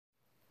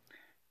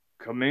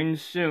Coming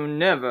soon,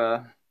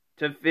 never,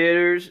 to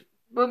theaters,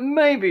 but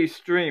maybe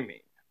streaming.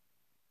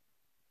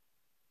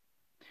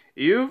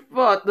 You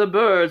thought The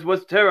Birds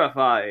was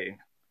terrifying.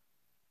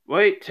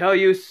 Wait till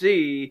you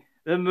see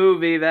the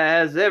movie that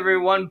has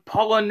everyone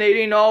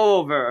pollinating all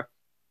over.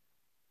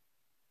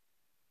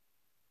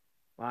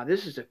 Wow,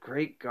 this is a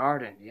great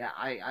garden. Yeah,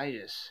 I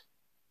just...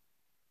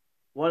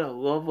 What a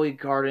lovely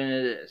garden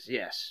it is.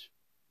 Yes.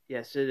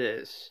 Yes, it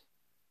is.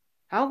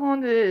 How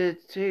long did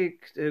it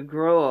take to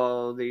grow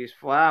all these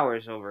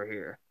flowers over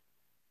here?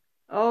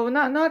 Oh,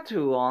 not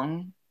too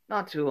long.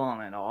 Not too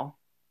long at all.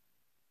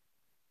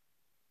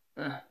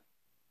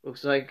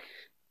 Looks like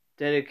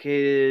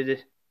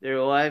dedicated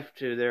their life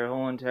to their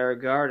whole entire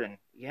garden.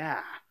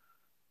 Yeah.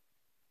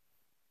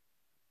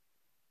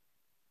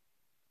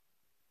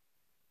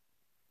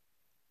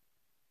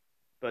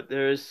 But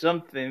there is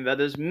something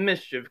that is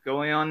mischief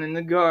going on in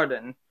the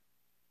garden.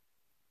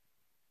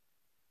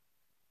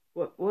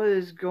 What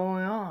is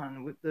going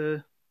on with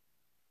the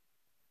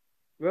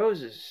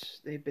roses?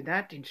 They've been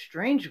acting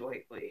strange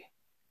lately.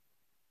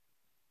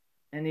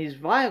 And these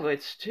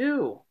violets,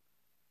 too.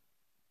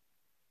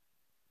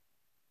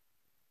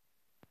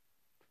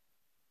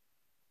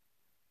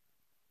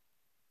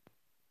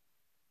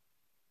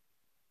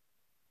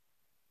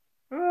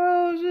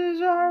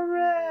 Roses are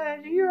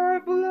red, your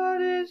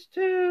blood is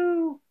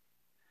too.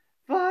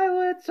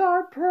 Violets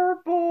are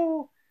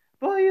purple,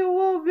 but you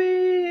will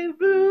be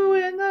blue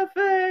in the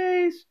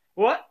face.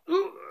 What?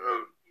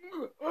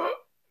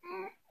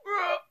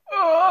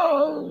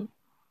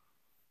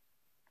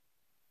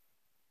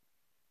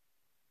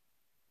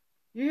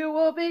 You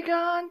will be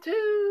gone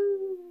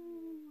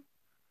too.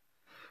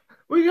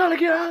 We gotta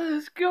get out of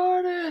this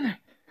garden.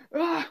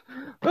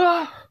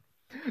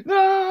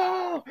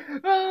 No!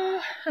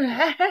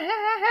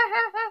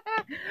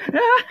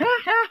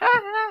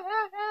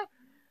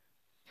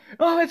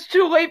 Oh, it's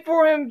too late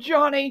for him,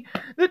 Johnny.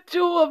 The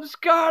tulips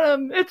got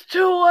him. It's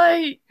too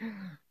late.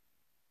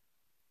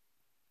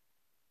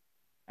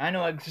 I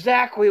know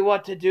exactly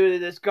what to do to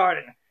this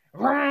garden.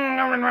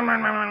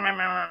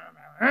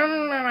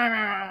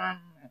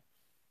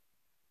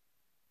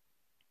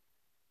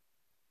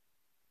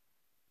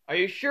 Are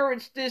you sure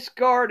it's this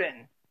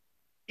garden?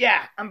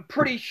 Yeah, I'm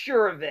pretty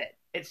sure of it.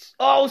 It's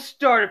all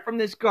started from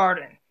this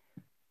garden.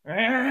 What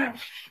are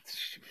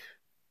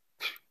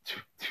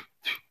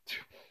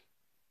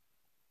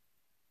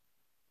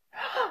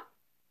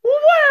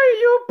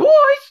you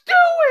boys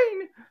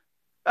doing?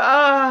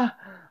 I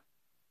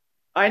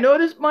know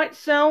this might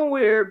sound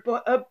weird,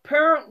 but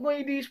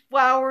apparently these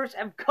flowers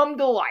have come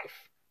to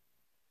life.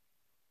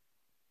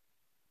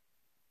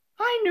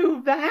 I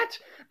knew that,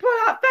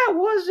 but that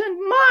wasn't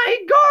my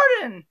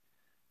garden.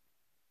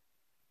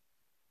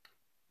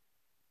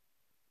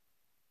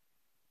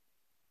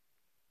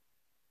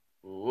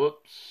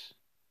 Whoops.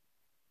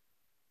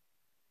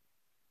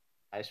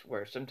 I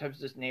swear, sometimes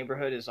this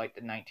neighborhood is like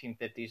the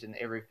 1950s and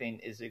everything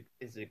is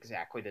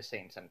exactly the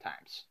same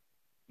sometimes.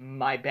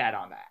 My bad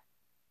on that.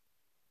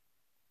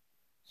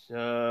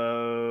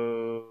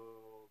 So...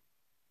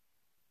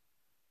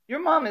 Your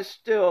mom is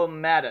still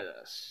mad at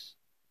us.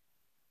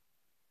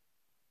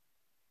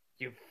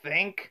 You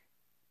think?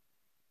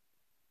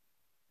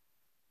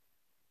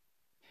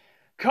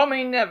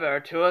 Coming never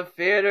to a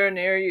theater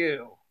near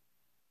you.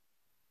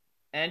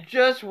 And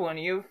just when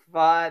you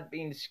thought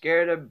being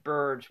scared of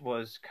birds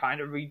was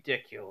kind of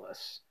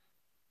ridiculous.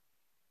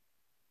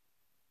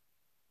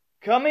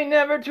 Coming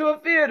never to a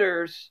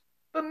theaters,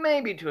 but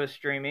maybe to a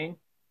streaming.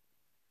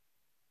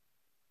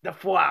 The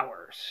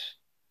flowers.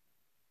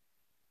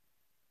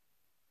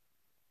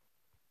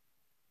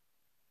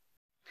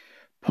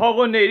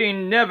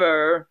 Pollinating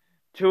never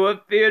to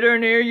a theater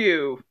near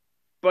you,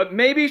 but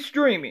maybe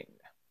streaming.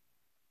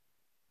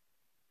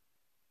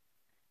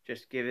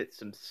 Just give it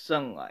some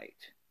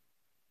sunlight.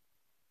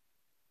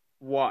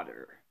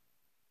 Water,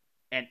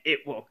 and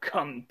it will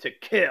come to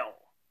kill.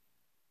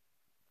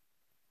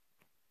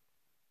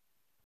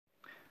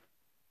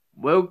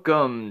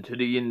 Welcome to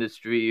the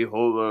Industry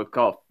Horror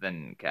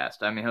Coffin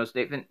Cast. I'm your host,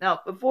 Nathan. Now,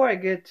 before I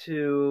get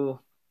to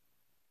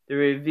the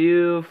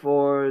review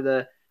for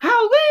the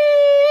Halloween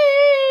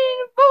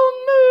full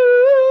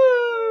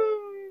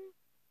moon,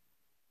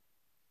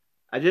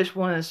 I just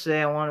want to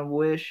say I want to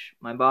wish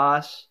my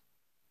boss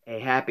a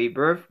happy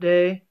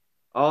birthday.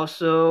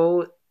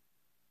 Also,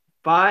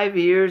 5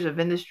 years of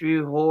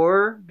Industry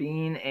Horror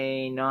being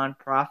a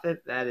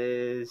non-profit, that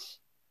is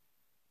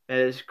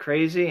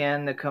crazy,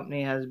 and the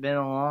company has been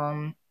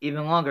along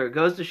even longer. It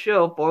goes to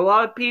show, for a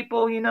lot of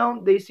people,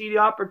 they see the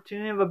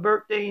opportunity of a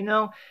birthday,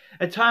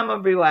 a time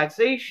of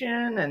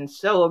relaxation and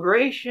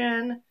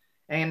celebration,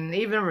 and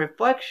even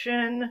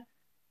reflection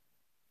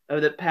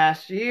of the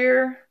past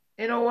year,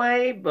 in a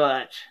way,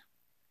 but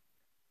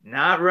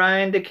not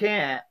Ryan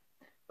DeCant.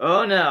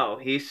 Oh no,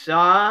 he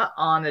saw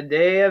on the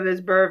day of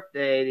his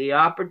birthday the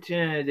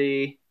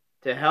opportunity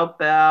to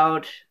help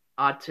out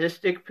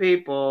autistic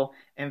people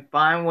and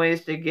find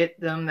ways to get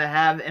them to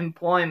have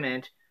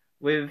employment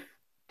with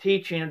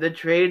teaching of the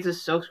trades of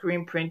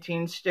silkscreen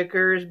printing,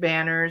 stickers,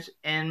 banners,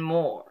 and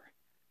more.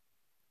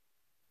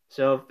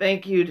 So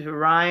thank you to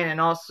Ryan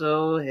and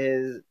also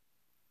to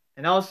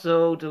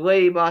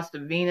Lady Boss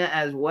Davina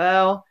as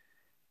well.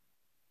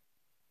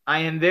 I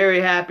am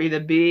very happy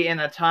to be in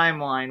a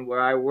timeline where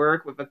I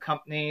work with a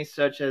company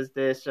such as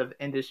this of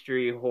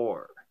industry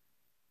horror.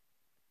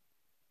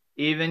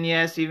 Even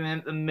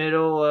in the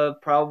middle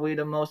of probably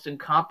the most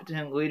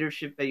incompetent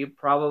leadership that you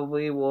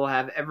probably will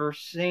have ever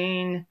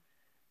seen,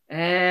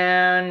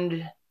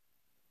 and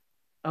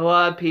a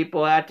lot of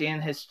people acting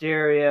in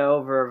hysteria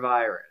over a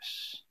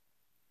virus.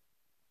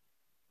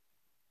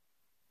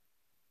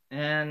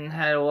 And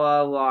had a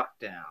lot of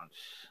lockdowns.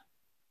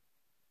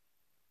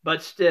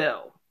 But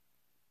still,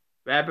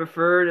 I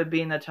prefer to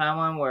be in a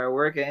timeline where I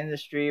work at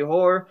industry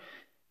horror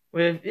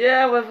with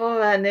all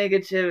that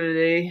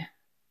negativity,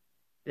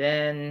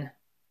 then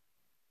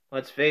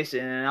let's face it,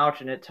 in an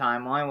alternate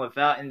timeline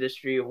without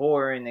industry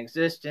horror in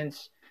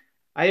existence,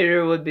 I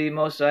either would be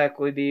most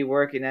likely be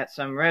working at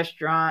some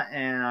restaurant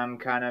and I'm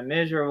kind of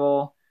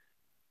miserable,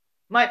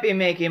 might be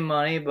making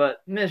money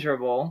but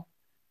miserable,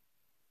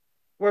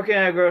 working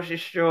at a grocery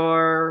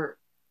store,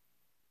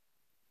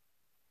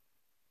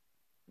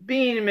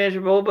 being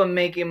miserable but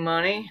making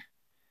money,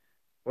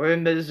 or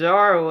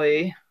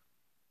bizarrely,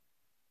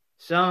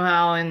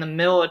 somehow in the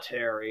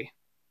military.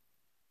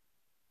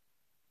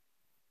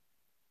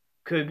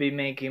 Could be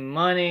making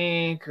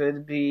money,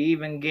 could be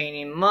even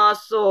gaining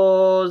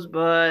muscles,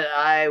 but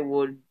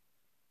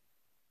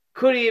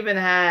could even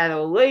had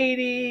a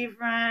lady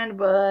friend,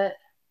 but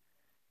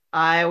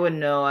I would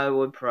know I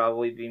would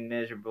probably be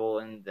miserable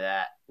in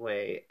that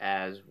way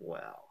as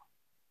well.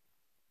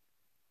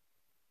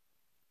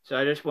 So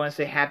I just want to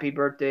say happy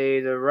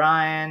birthday to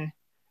Ryan.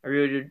 I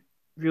really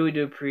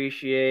do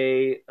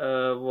appreciate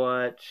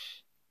what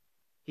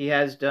he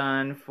has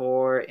done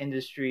for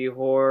industry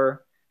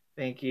horror.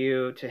 Thank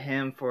you to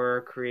him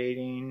for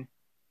creating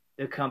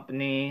the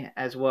company,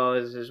 as well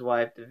as his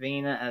wife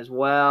Davina as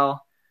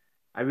well.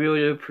 I really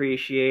do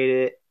appreciate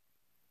it.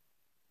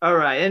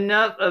 Alright,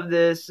 enough of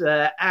this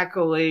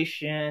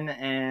accolation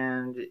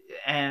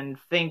and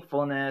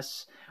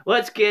thankfulness.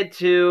 Let's get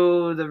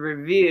to the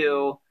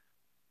review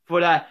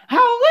for the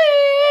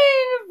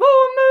Howling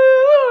Full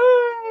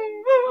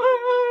Moon!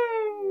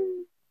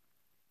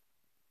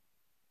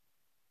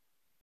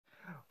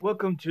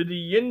 Welcome to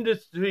the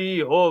Industry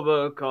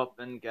Horror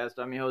Coffin Cast.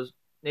 I'm your host,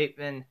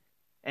 Nathan.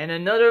 And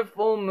another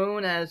full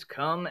moon has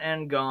come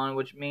and gone,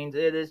 which means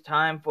it is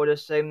time for the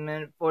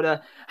segment for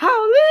the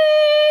Howling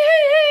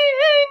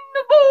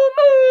Full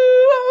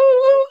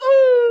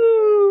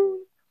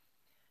Moon!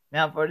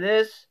 Now for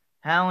this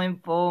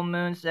Howling Full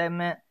Moon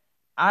segment,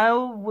 I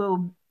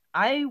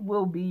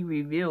will be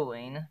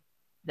reviewing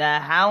The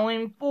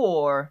Howling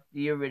 4,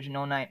 the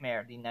original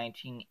Nightmare, the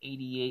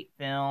 1988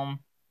 film.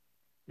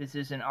 This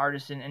is an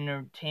Artisan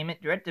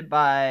Entertainment directed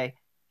by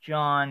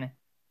John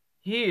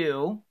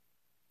Hughes.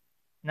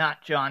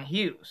 Not John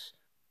Hughes.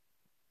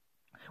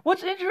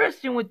 What's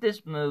interesting with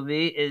this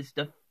movie is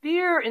the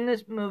fear in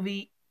this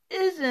movie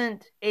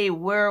isn't a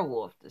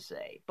werewolf to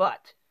say,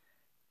 but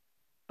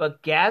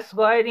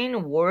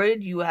gaslighting,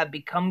 worried you have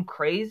become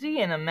crazy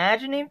and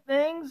imagining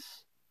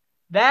things,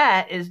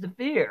 that is the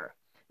fear.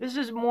 This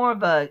is more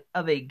of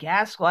a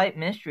gaslight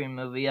mystery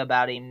movie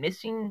about a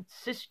missing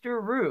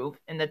sister Ruth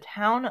in the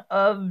town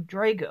of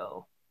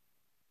Drago.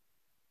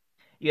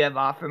 You have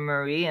Offa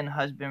Marie and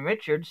husband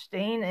Richard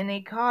staying in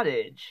a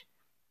cottage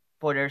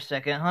for their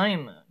second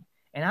honeymoon.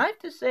 And I have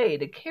to say,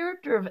 the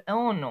character of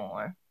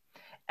Eleanor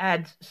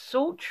adds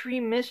sultry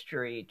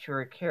mystery to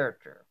her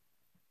character.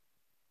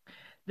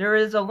 There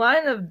is a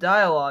line of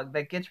dialogue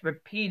that gets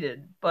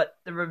repeated, but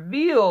the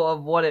reveal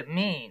of what it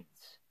means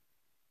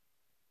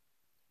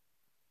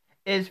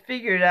is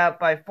figured out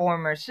by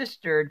former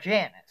sister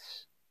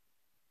Janice.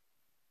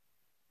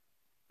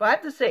 But I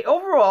have to say,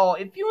 overall,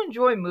 if you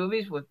enjoy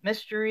movies with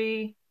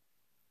mystery,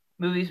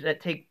 movies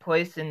that take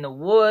place in the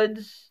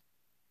woods,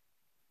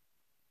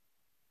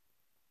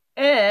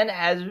 and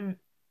as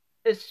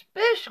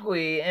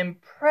especially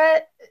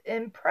impressive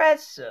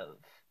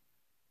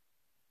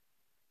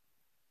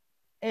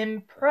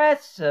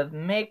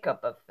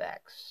makeup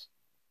effects.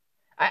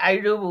 I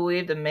do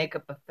believe the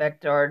makeup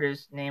effect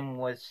artist's name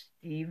was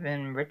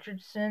Steven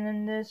Richardson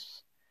in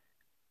this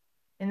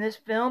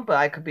film, but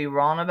I could be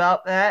wrong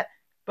about that.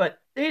 But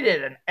they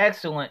did an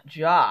excellent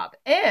job,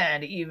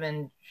 and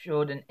even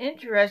showed an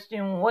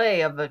interesting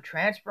way of a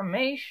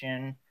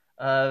transformation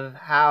of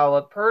how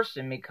a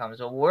person becomes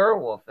a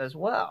werewolf as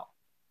well.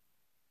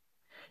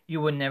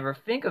 You would never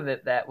think of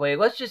it that way.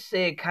 Let's just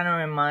say it kind of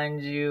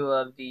reminds you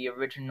of the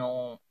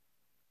original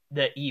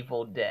The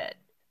Evil Dead,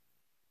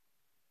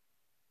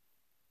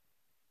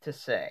 to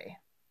say.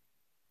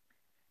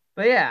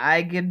 But yeah,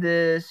 I give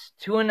this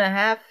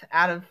 2.5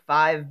 out of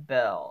 5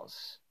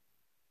 bells.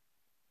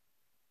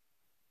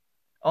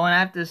 Oh, and I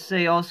have to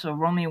say also,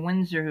 Romy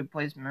Windsor, who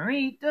plays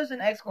Marie, does an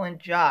excellent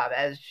job,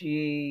 as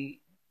she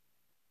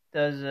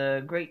does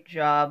a great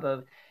job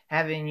of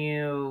having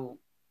you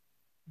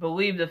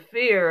believe the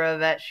fear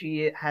that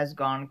she has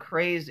gone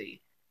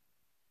crazy.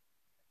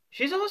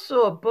 She's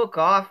also a book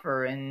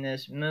author in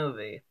this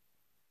movie.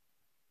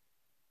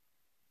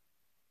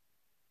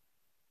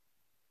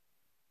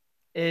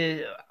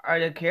 Are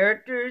the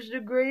characters the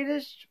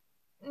greatest?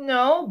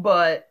 No,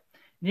 but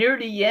near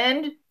the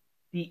end,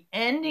 the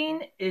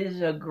ending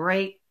is a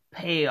great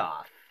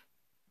payoff.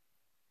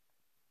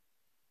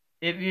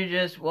 If you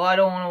just, well, I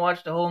don't want to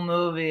watch the whole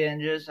movie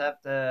and just have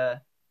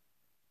to.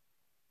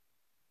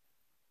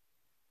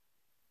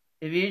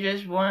 If you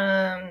just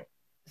want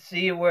to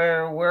see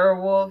where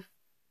werewolves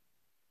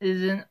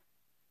in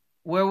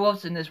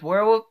this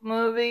werewolf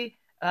movie,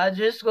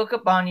 just look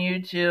up on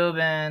YouTube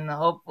and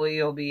hopefully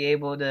you'll be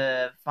able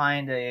to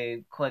find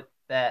a clip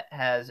that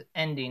has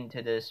ending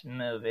to this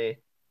movie.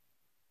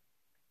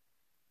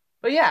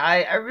 But yeah,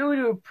 I really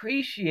do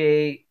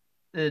appreciate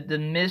the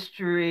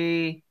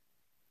mystery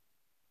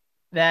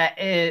that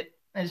it,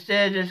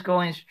 instead of just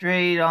going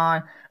straight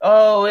on,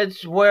 oh,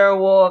 it's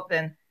werewolf,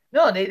 and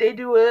no, they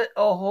do it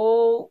a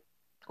whole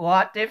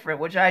lot different,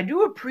 which I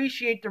do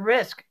appreciate the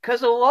risk,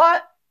 because a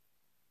lot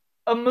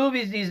of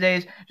movies these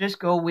days just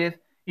go with,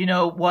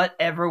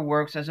 whatever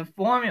works as a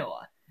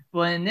formula.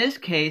 But in this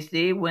case,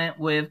 they went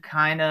with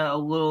kind of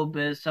a little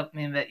bit of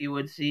something that you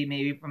would see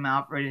maybe from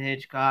Alfred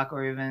Hitchcock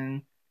or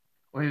even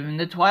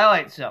The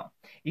Twilight Zone.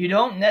 You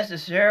don't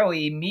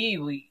necessarily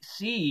immediately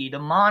see the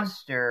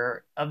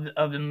monster of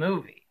the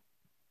movie.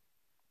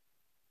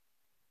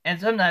 And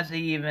sometimes they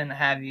even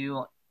have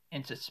you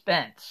in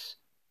suspense.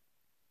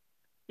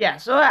 Yeah,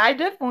 so I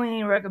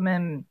definitely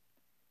recommend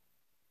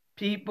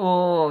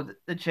people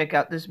to check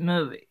out this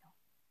movie.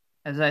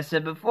 As I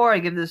said before, I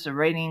give this a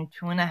rating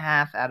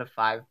 2.5 out of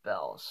 5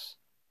 bells.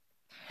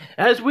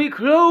 As we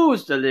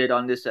close the lid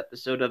on this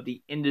episode of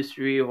the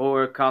Industry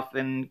Horror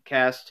Coffin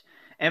Cast,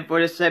 and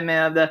for the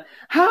segment of the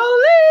Howling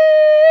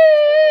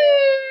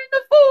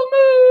the Full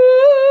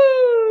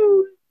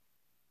Moon.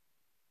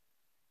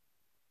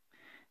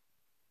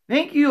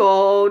 Thank you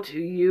all to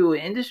you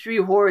industry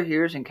horror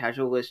hearers and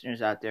casual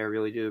listeners out there. I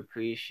really do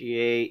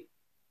appreciate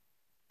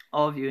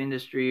all of you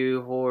industry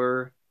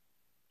horror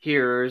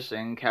hearers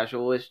and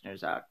casual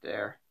listeners out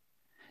there.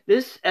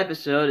 This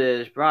episode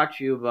is brought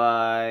to you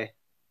by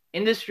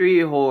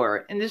Industry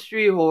Horror.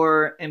 Industry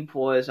Horror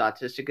employs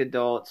autistic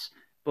adults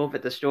both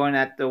at the store and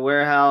at the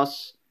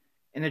warehouse,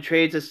 in the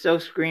trades of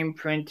silkscreen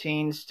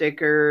printing,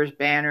 stickers,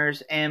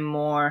 banners, and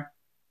more.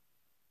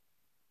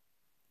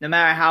 No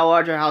matter how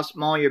large or how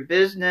small your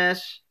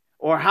business,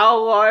 or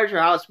how large or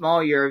how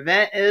small your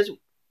event is,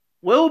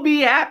 we'll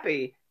be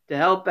happy to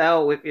help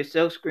out with your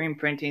silkscreen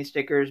printing,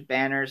 stickers,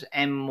 banners,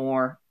 and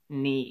more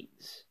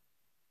needs.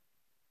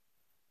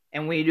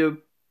 And we do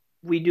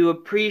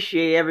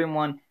appreciate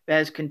everyone that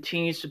has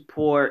continued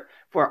support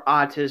for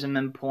autism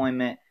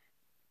employment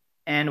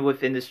and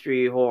with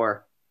Industry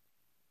Horror.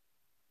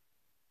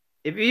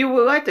 If you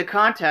would like to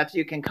contact,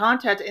 you can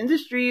contact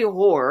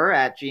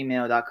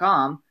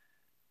industryhorror@gmail.com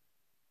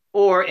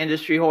or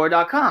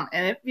industryhorror.com.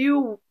 And if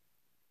you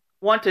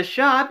want to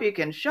shop, you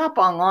can shop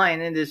online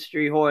at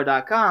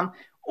industryhorror.com,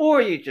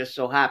 or you just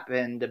so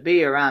happen to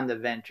be around the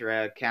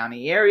Ventura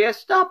County area,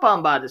 stop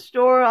on by the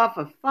store off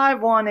of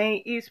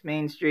 518 East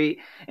Main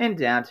Street in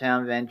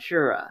downtown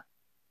Ventura.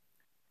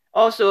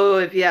 Also,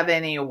 if you have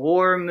any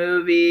horror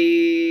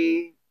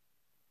movie,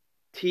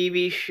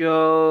 TV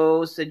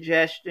show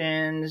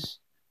suggestions,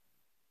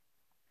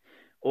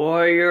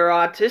 or you're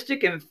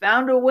autistic and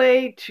found a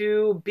way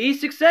to be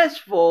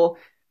successful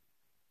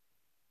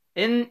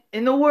in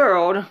the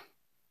world,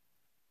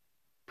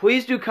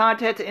 please do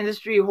contact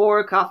Industry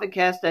Horror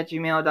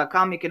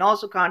Coffincast@gmail.com. You can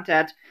also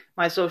contact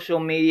my social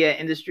media,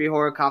 Industry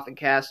Horror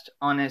Coffincast,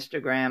 on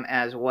Instagram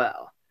as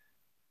well.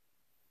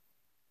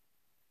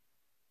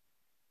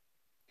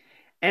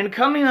 And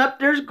coming up,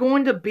 there's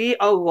going to be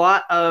a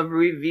lot of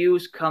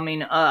reviews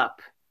coming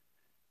up.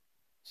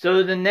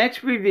 So the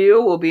next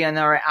review will be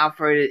another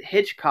Alfred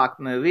Hitchcock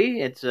movie.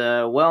 It's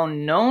a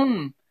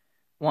well-known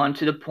one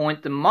to the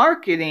point the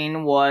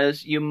marketing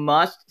was, you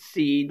must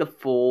see the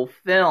full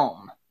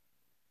film.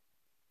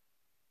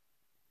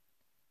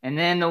 And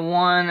then the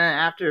one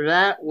after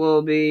that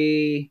will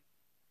be,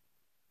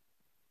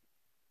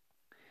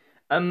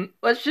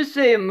 let's just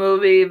say a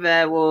movie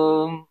that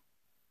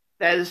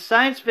is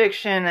science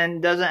fiction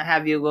and doesn't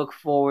have you look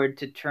forward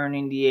to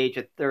turning the age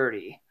of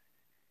 30.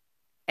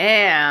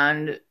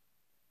 And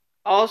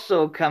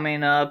also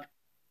coming up,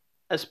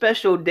 a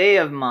special day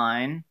of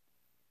mine.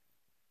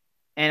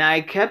 And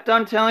I kept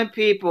on telling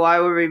people I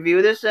would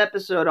review this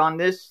episode on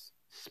this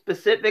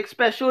specific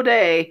special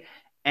day,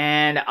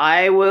 and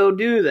I will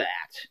do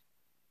that.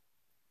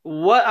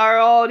 What are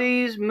all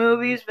these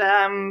movies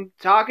that I'm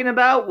talking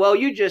about? Well,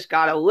 you just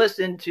gotta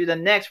listen to the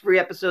next 3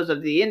 episodes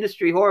of the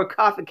Industry Horror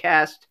Coffee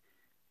Cast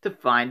to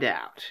find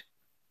out.